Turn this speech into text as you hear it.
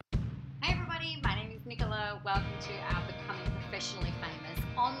Nicola. Welcome to our Becoming Professionally Famous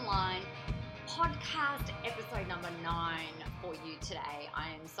online podcast, episode number 9 for you today.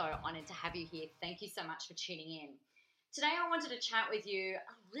 I am so honored to have you here. Thank you so much for tuning in. Today I wanted to chat with you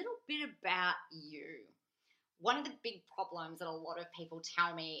a little bit about you. One of the big problems that a lot of people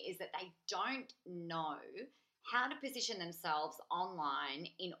tell me is that they don't know how to position themselves online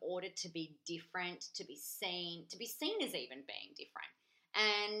in order to be different, to be seen as even being different.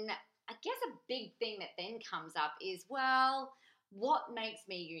 And I guess a big thing that then comes up is, well, what makes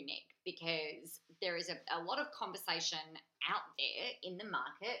me unique? Because there is a lot of conversation out there in the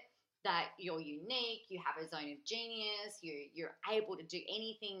market that you're unique, you have a zone of genius, you're able to do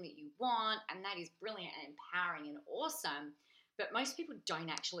anything that you want, and that is brilliant and empowering and awesome, but most people don't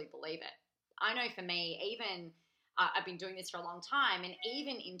actually believe it. I know for me, even I've been doing this for a long time, and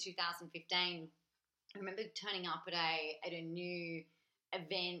even in 2015, I remember turning up at a new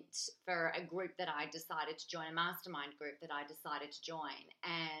event for a group that I decided to join, a mastermind group that I decided to join,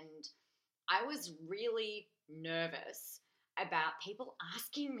 and I was really nervous about people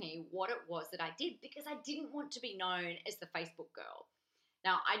asking me what it was that I did, because I didn't want to be known as the Facebook girl.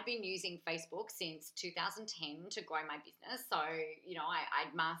 Now, I'd been using Facebook since 2010 to grow my business. So,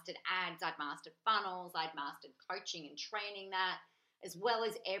 I'd mastered ads, I'd mastered funnels, I'd mastered coaching and training that, as well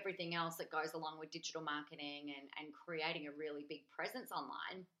as everything else that goes along with digital marketing and creating a really big presence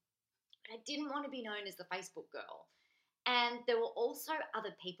online. But I didn't want to be known as the Facebook girl. And there were also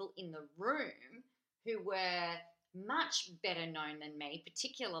other people in the room who were much better known than me,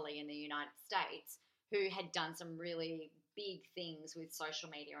 particularly in the United States, who had done some really big things with social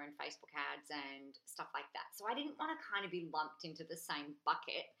media and Facebook ads and stuff like that. So I didn't want to kind of be lumped into the same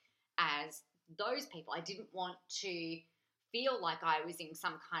bucket as those people. I didn't want to feel like I was in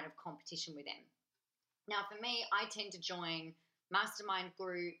some kind of competition with them. Now, for me, I tend to join mastermind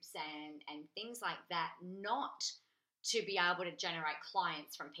groups and things like that, not to be able to generate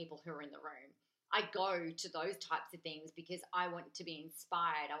clients from people who are in the room. I go to those types of things because I want to be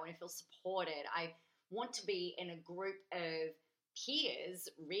inspired. I want to feel supported. I want to be in a group of peers,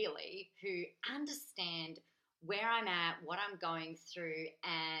 really, who understand where I'm at, what I'm going through,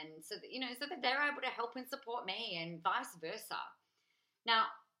 and so that they're able to help and support me, and vice versa. Now,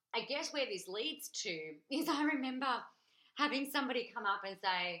 I guess where this leads to is I remember having somebody come up and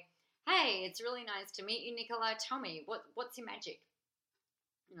say, "Hey, it's really nice to meet you, Nicola. Tell me, what's your magic?"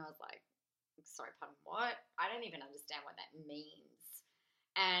 And I was like, "Sorry, pardon, what? I don't even understand what that means."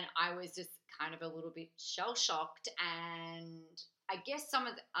 And I was just kind of a little bit shell-shocked, and I guess some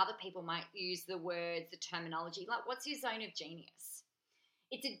of the other people might use the words, the terminology, like, what's your zone of genius?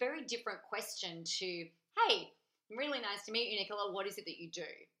 It's a very different question to, hey, really nice to meet you, Nicola, what is it that you do?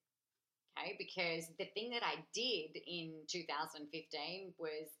 Okay, because the thing that I did in 2015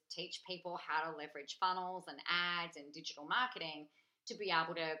 was teach people how to leverage funnels and ads and digital marketing to be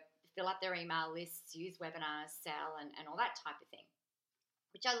able to fill up their email lists, use webinars, sell, and all that type of thing,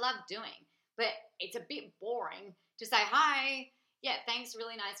 which I love doing. But it's a bit boring to say, "Hi, yeah, thanks,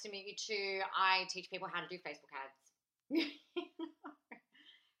 really nice to meet you too. I teach people how to do Facebook ads."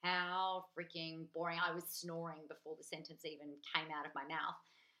 How freaking boring. I was snoring before the sentence even came out of my mouth.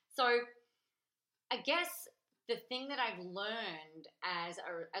 So I guess the thing that I've learned as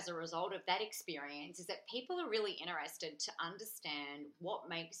a result of that experience is that people are really interested to understand what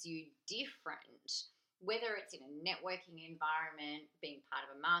makes you different, whether it's in a networking environment, being part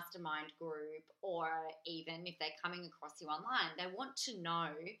of a mastermind group, or even if they're coming across you online. They want to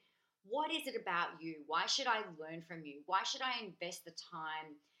know, what is it about you? Why should I learn from you? Why should I invest the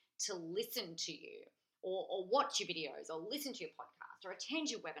time to listen to you, or watch your videos, or listen to your podcast, or attend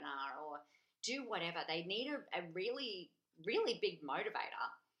your webinar, or do whatever? They need a really, really big motivator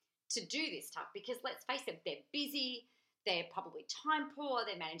to do this stuff, because let's face it, they're busy, they're probably time poor,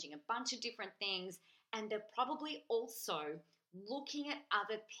 they're managing a bunch of different things, and they're probably also looking at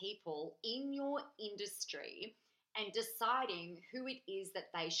other people in your industry and deciding who it is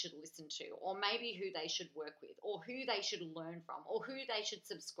that they should listen to, or maybe who they should work with, or who they should learn from, or who they should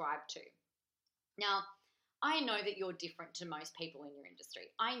subscribe to. Now, I know that you're different to most people in your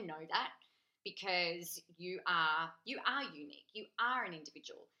industry. I know that, because you are unique. You are an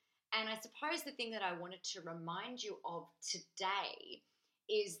individual. And I suppose the thing that I wanted to remind you of today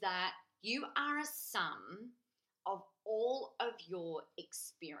is that you are a sum of all of your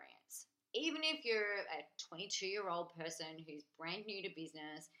experience. Even if you're a 22-year-old person who's brand new to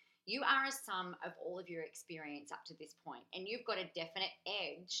business, you are a sum of all of your experience up to this point. And you've got a definite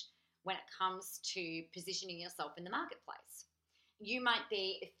edge when it comes to positioning yourself in the marketplace. You might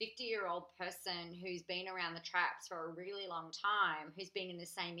be a 50-year-old person who's been around the traps for a really long time, who's been in the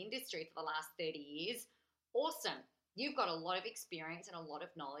same industry for the last 30 years, Awesome. You've got a lot of experience and a lot of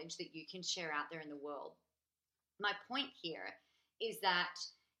knowledge that you can share out there in the world. My point here is that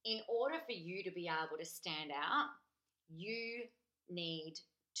in order for you to be able to stand out, you need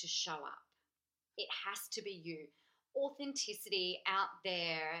to show up. It has to be you. Authenticity out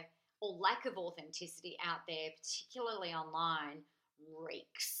there, or lack of authenticity out there, particularly online,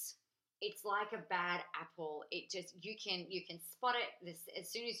 reeks. It's like a bad apple. It just you can spot it as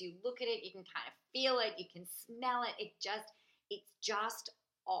soon as you look at it. You can kind of feel it. You can smell it. It's just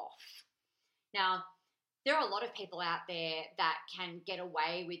off. Now, there are a lot of people out there that can get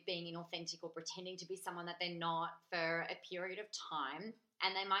away with being inauthentic or pretending to be someone that they're not for a period of time,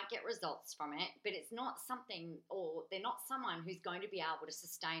 and they might get results from it, but it's not something, or they're not someone who's going to be able to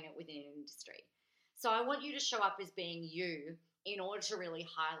sustain it within an industry. So I want you to show up as being you in order to really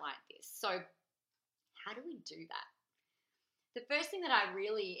highlight this. So how do we do that? The first thing that I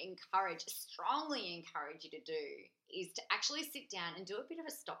really strongly encourage you to do is to actually sit down and do a bit of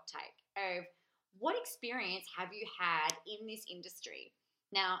a stock take of what experience have you had in this industry.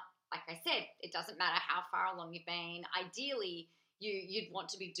 Now, like I said, it doesn't matter how far along you've been. Ideally, you'd want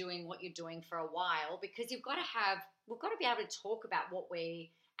to be doing what you're doing for a while, because we've got to be able to talk about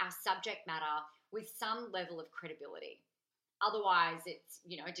our subject matter with some level of credibility. Otherwise, it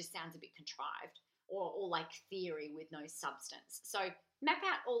just sounds a bit contrived or like theory with no substance. So map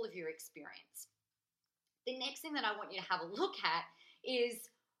out all of your experience. The next thing that I want you to have a look at is,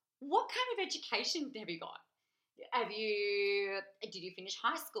 what kind of education have you got? Did you finish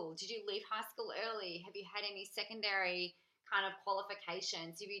high school? Did you leave high school early? Have you had any secondary kind of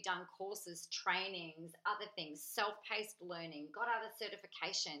qualifications? Have you done courses, trainings, other things, self-paced learning, got other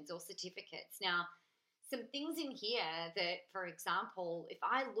certifications or certificates? Now, some things in here that, for example, if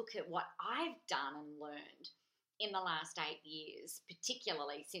I look at what I've done and learned in the last 8 years,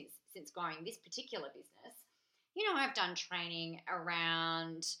 particularly since growing this particular business, I've done training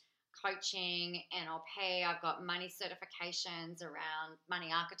around coaching, NLP. I've got money certifications around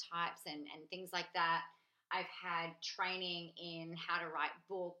money archetypes and things like that. I've had training in how to write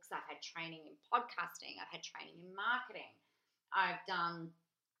books. I've had training in podcasting. I've had training in marketing. I've done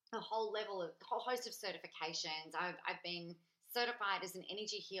a whole host of certifications. I've been certified as an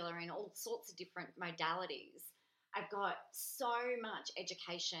energy healer in all sorts of different modalities. I've got so much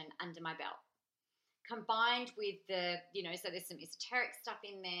education under my belt, combined with so there's some esoteric stuff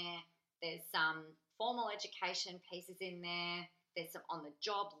in there. There's some formal education pieces in there. There's some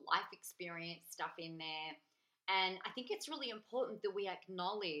on-the-job life experience stuff in there. And I think it's really important that we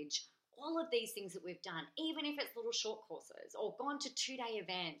acknowledge all of these things that we've done, even if it's little short courses or gone to 2-day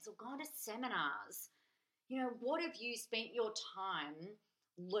events or gone to seminars. What have you spent your time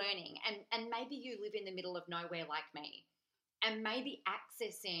learning? And maybe you live in the middle of nowhere like me, and maybe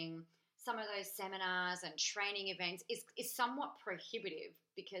accessing some of those seminars and training events is somewhat prohibitive,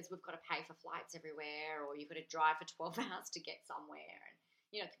 because we've got to pay for flights everywhere, or you've got to drive for 12 hours to get somewhere, and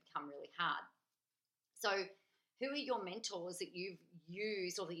it can become really hard. So who are your mentors that you've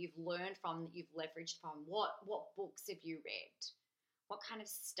used or that you've learned from, that you've leveraged from? What books have you read? What kind of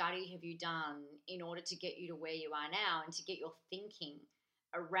study have you done in order to get you to where you are now, and to get your thinking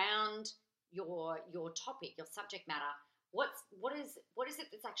around your topic, your subject matter? What is it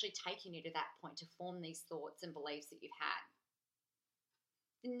that's actually taken you to that point to form these thoughts and beliefs that you've had?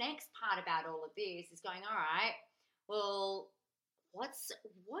 The next part about all of this is going, all right, well, what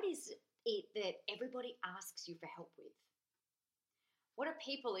is it that everybody asks you for help with? What are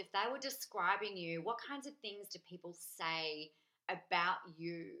people, if they were describing you, what kinds of things do people say about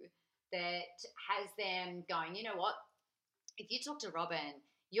you that has them going, you know what, if you talk to Robin,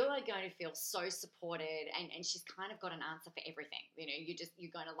 you're going to feel so supported, and she's kind of got an answer for everything.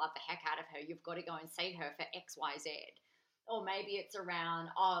 You're going to love the heck out of her. You've got to go and see her for X, Y, Z. Or maybe it's around,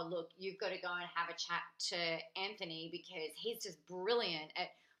 oh, look, you've got to go and have a chat to Anthony, because he's just brilliant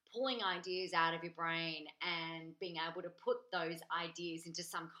at pulling ideas out of your brain and being able to put those ideas into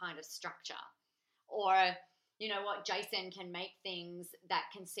some kind of structure. Or, Jason can make things that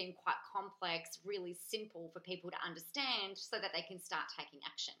can seem quite complex really simple for people to understand, so that they can start taking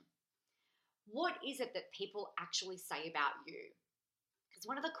action. What is it that people actually say about you? Because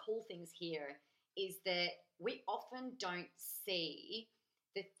one of the cool things here is that we often don't see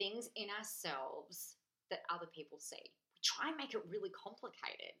the things in ourselves that other people see. We try and make it really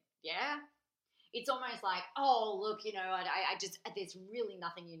complicated, yeah? It's almost like, oh, look, I just, there's really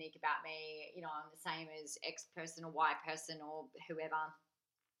nothing unique about me. I'm the same as X person or Y person or whoever.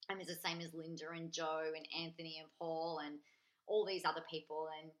 I'm the same as Linda and Joe and Anthony and Paul and all these other people.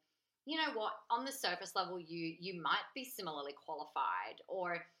 And, you know what, on the surface level, you might be similarly qualified,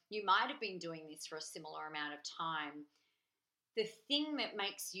 or you might have been doing this for a similar amount of time. The thing that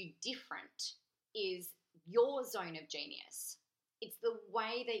makes you different is your zone of genius. It's the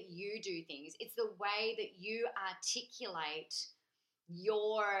way that you do things. It's the way that you articulate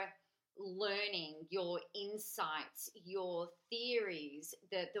your learning, your insights, your theories,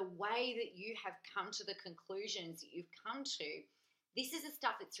 the way that you have come to the conclusions that you've come to. This is the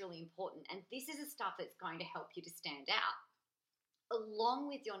stuff that's really important, and this is the stuff that's going to help you to stand out, along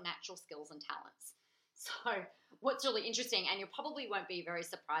with your natural skills and talents. So, what's really interesting, and you probably won't be very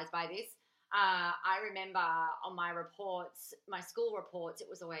surprised by this, I remember on my reports, my school reports, it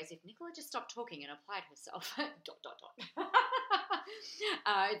was always, if Nicola just stopped talking and applied herself, ...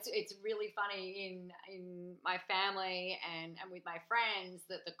 it's really funny in my family and with my friends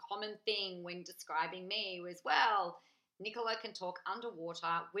that the common thing when describing me was, well, Nicola can talk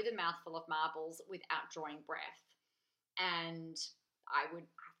underwater with a mouthful of marbles without drawing breath. And I would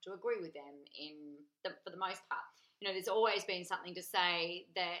have to agree with them for the most part. You know, there's always been something to say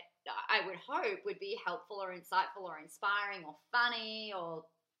that I would hope would be helpful or insightful or inspiring or funny, or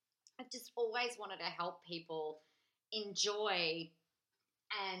I've just always wanted to help people enjoy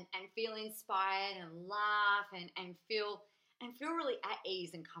and feel inspired and laugh and feel really at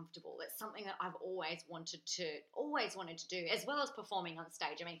ease and comfortable. That's something that I've always wanted to do, as well as performing on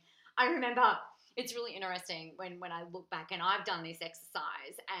stage. I mean, I remember it's really interesting when I look back, and I've done this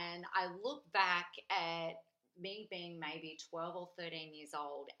exercise, and I look back at me being maybe 12 or 13 years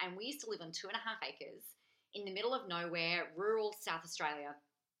old, and we used to live on 2.5 acres in the middle of nowhere, rural South Australia.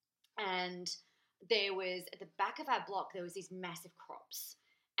 And there was, at the back of our block, there was these massive crops.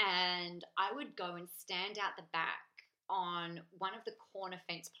 And I would go and stand out the back on one of the corner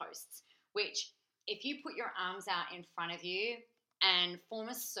fence posts, which if you put your arms out in front of you and form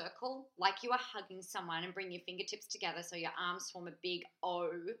a circle like you are hugging someone and bring your fingertips together so your arms form a big O,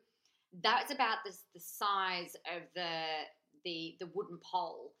 that's about the size of the wooden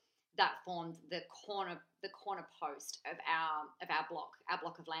pole that formed the corner post of our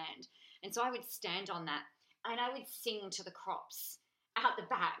block of land. And so I would stand on that and I would sing to the crops out the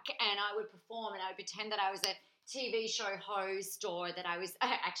back, and I would perform, and I would pretend that I was a TV show host, or that I was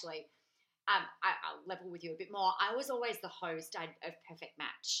actually I'll level with you a bit more. I was always the host of Perfect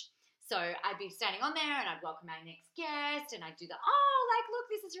Match. So I'd be standing on there and I'd welcome our next guest, and I'd do look,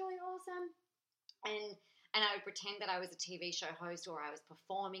 this is really awesome. And I would pretend that I was a TV show host, or I was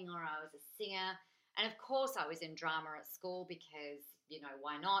performing, or I was a singer. And of course I was in drama at school because, you know,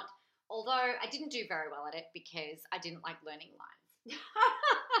 why not? Although I didn't do very well at it because I didn't like learning lines.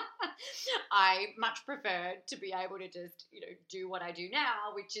 I much preferred to be able to just, you know, do what I do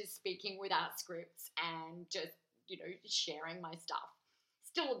now, which is speaking without scripts and just, you know, sharing my stuff.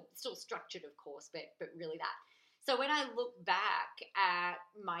 Still structured, of course, but really that. So when I look back at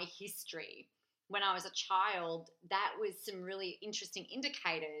my history, when I was a child, that was some really interesting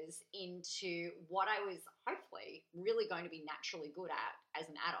indicators into what I was hopefully really going to be naturally good at as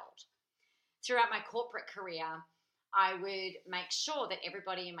an adult. Throughout my corporate career, I would make sure that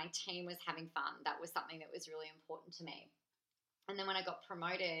everybody in my team was having fun. That was something that was really important to me. And then when I got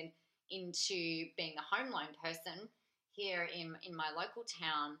promoted into being a home loan person here in my local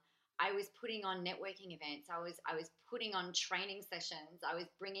town, I was putting on networking events. I was putting on training sessions. I was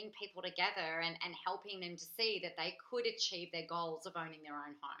bringing people together and helping them to see that they could achieve their goals of owning their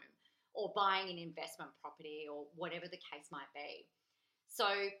own home or buying an investment property or whatever the case might be. So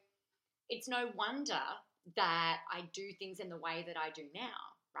it's no wonder that I do things in the way that I do now,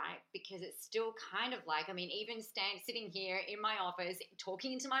 right? Because it's still kind of like, I mean, even sitting here in my office,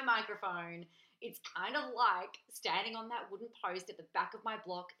 talking into my microphone, it's kind of like standing on that wooden post at the back of my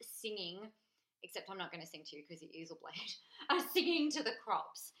block singing, except I'm not going to sing to you because your ears will bleed. I'm singing to the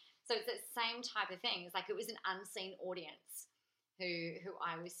crops. So it's that same type of thing. It's like it was an unseen audience who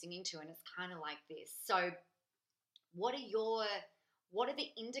I was singing to, and it's kind of like this. So what are the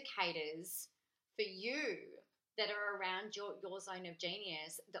indicators for you that are around your zone of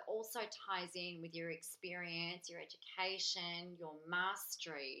genius that also ties in with your experience, your education, your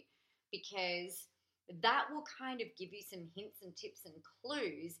mastery? Because that will kind of give you some hints and tips and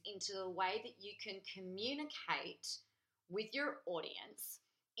clues into the way that you can communicate with your audience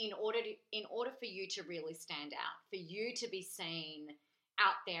in order for you to really stand out, for you to be seen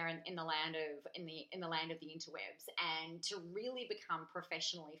out there in the land of the interwebs, and to really become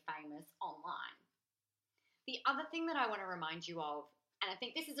professionally famous online. The other thing that I want to remind you of, and I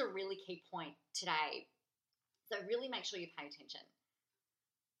think this is a really key point today, so really make sure you pay attention.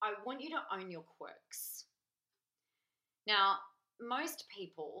 I want you to own your quirks. Now, most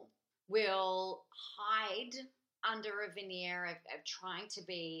people will hide under a veneer of trying to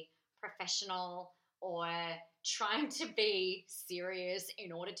be professional or trying to be serious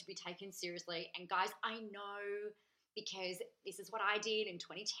in order to be taken seriously. And guys, I know, because this is what I did in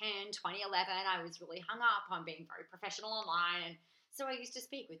 2010, 2011. I was really hung up on being very professional online, and so I used to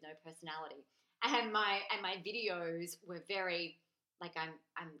speak with no personality. And my videos were very like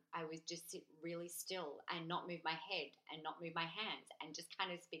I would just sit really still and not move my head and not move my hands and just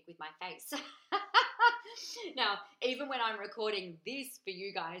kind of speak with my face. Now, even when I'm recording this for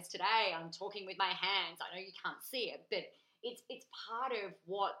you guys today, I'm talking with my hands. I know you can't see it, but it's part of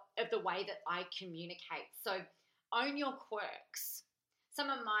the way that I communicate. So own your quirks. Some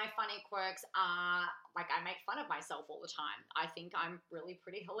of my funny quirks are, like, I make fun of myself all the time. I think I'm really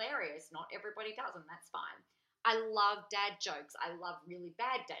pretty hilarious. Not everybody does, and that's fine. I love dad jokes. I love really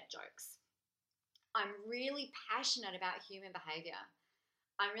bad dad jokes. I'm really passionate about human behavior.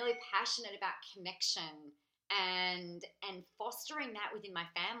 I'm really passionate about connection and fostering that within my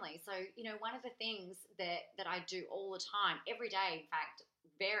family. So, you know, one of the things that I do all the time, every day, in fact,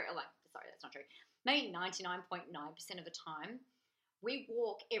 that's not true. Maybe 99.9% of the time, we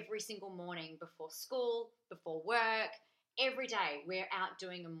walk every single morning before school, before work. Every day we're out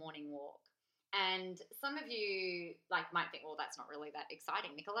doing a morning walk. And some of you might think, well, that's not really that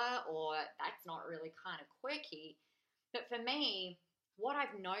exciting, Nicola, or that's not really kind of quirky. But for me, what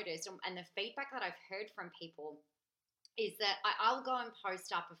I've noticed and the feedback that I've heard from people is that I'll go and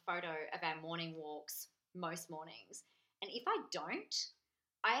post up a photo of our morning walks most mornings. And if I don't,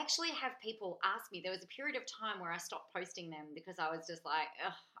 I actually have people ask me. There was a period of time where I stopped posting them because I was just like,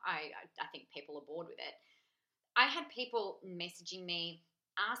 ugh, I think people are bored with it. I had people messaging me,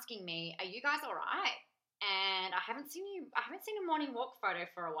 asking me, are you guys all right? And I haven't seen a morning walk photo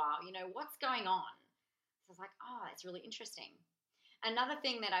for a while. You know, what's going on? So I was like, oh, that's really interesting. Another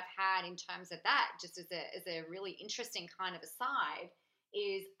thing that I've had in terms of that, just as a really interesting kind of aside,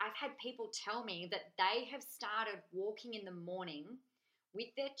 is I've had people tell me that they have started walking in the morning with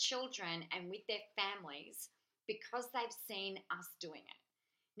their children and with their families because they've seen us doing it.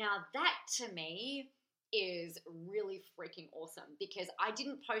 Now that to me is really freaking awesome, because I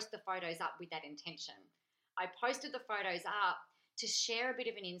didn't post the photos up with that intention. I posted the photos up to share a bit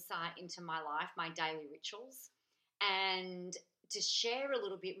of an insight into my life, my daily rituals, and to share a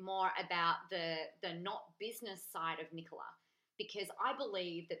little bit more about the not business side of Nicola, because I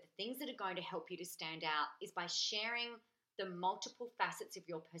believe that the things that are going to help you to stand out is by sharing the multiple facets of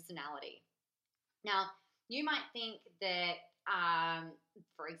your personality. Now, you might think that,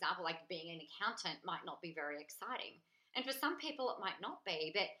 for example, like being an accountant might not be very exciting. And for some people it might not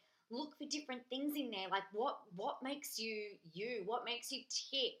be, but look for different things in there. Like what makes you you? What makes you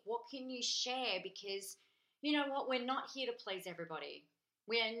tick? What can you share? Because you know what? We're not here to please everybody.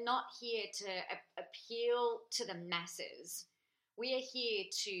 We are not here to appeal to the masses. We are here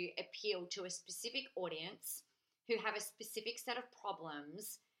to appeal to a specific audience who have a specific set of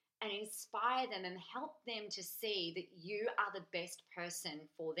problems and inspire them and help them to see that you are the best person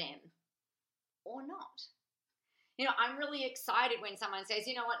for them, or not. You know, I'm really excited when someone says,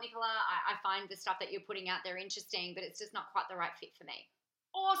 you know what, Nicola, I find the stuff that you're putting out there interesting, but it's just not quite the right fit for me.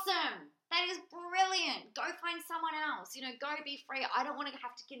 Awesome. That is brilliant. Go find someone else. You know, go be free. I don't want to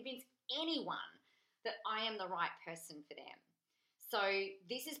have to convince anyone that I am the right person for them. So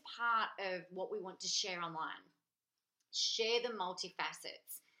this is part of what we want to share online. Share the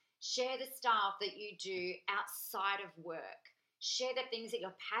multifacets. Share the stuff that you do outside of work. Share the things that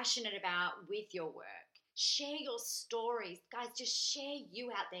you're passionate about with your work. Share your stories. Guys, just share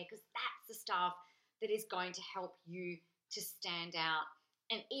you out there, because that's the stuff that is going to help you to stand out.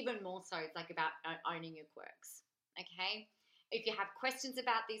 And even more so, it's like about owning your quirks, okay? If you have questions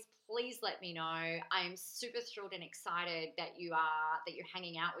about this, please let me know. I am super thrilled and excited that you're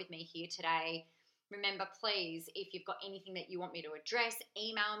hanging out with me here today. Remember, please, if you've got anything that you want me to address,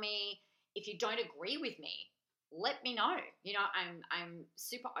 email me. If you don't agree with me, let me know. You know, I'm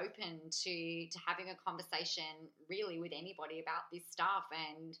super open to having a conversation really with anybody about this stuff,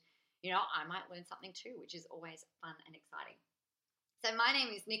 and you know, I might learn something too, which is always fun and exciting. So my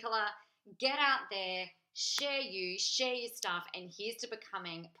name is Nicola. Get out there, share your stuff, and here's to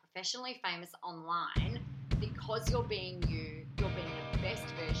becoming professionally famous online, because you're being you, you're being the best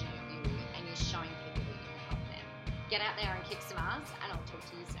version of you, and you're showing people that you can help them. Get out there and kick some ass, and I'll talk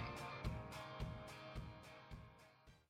to you soon.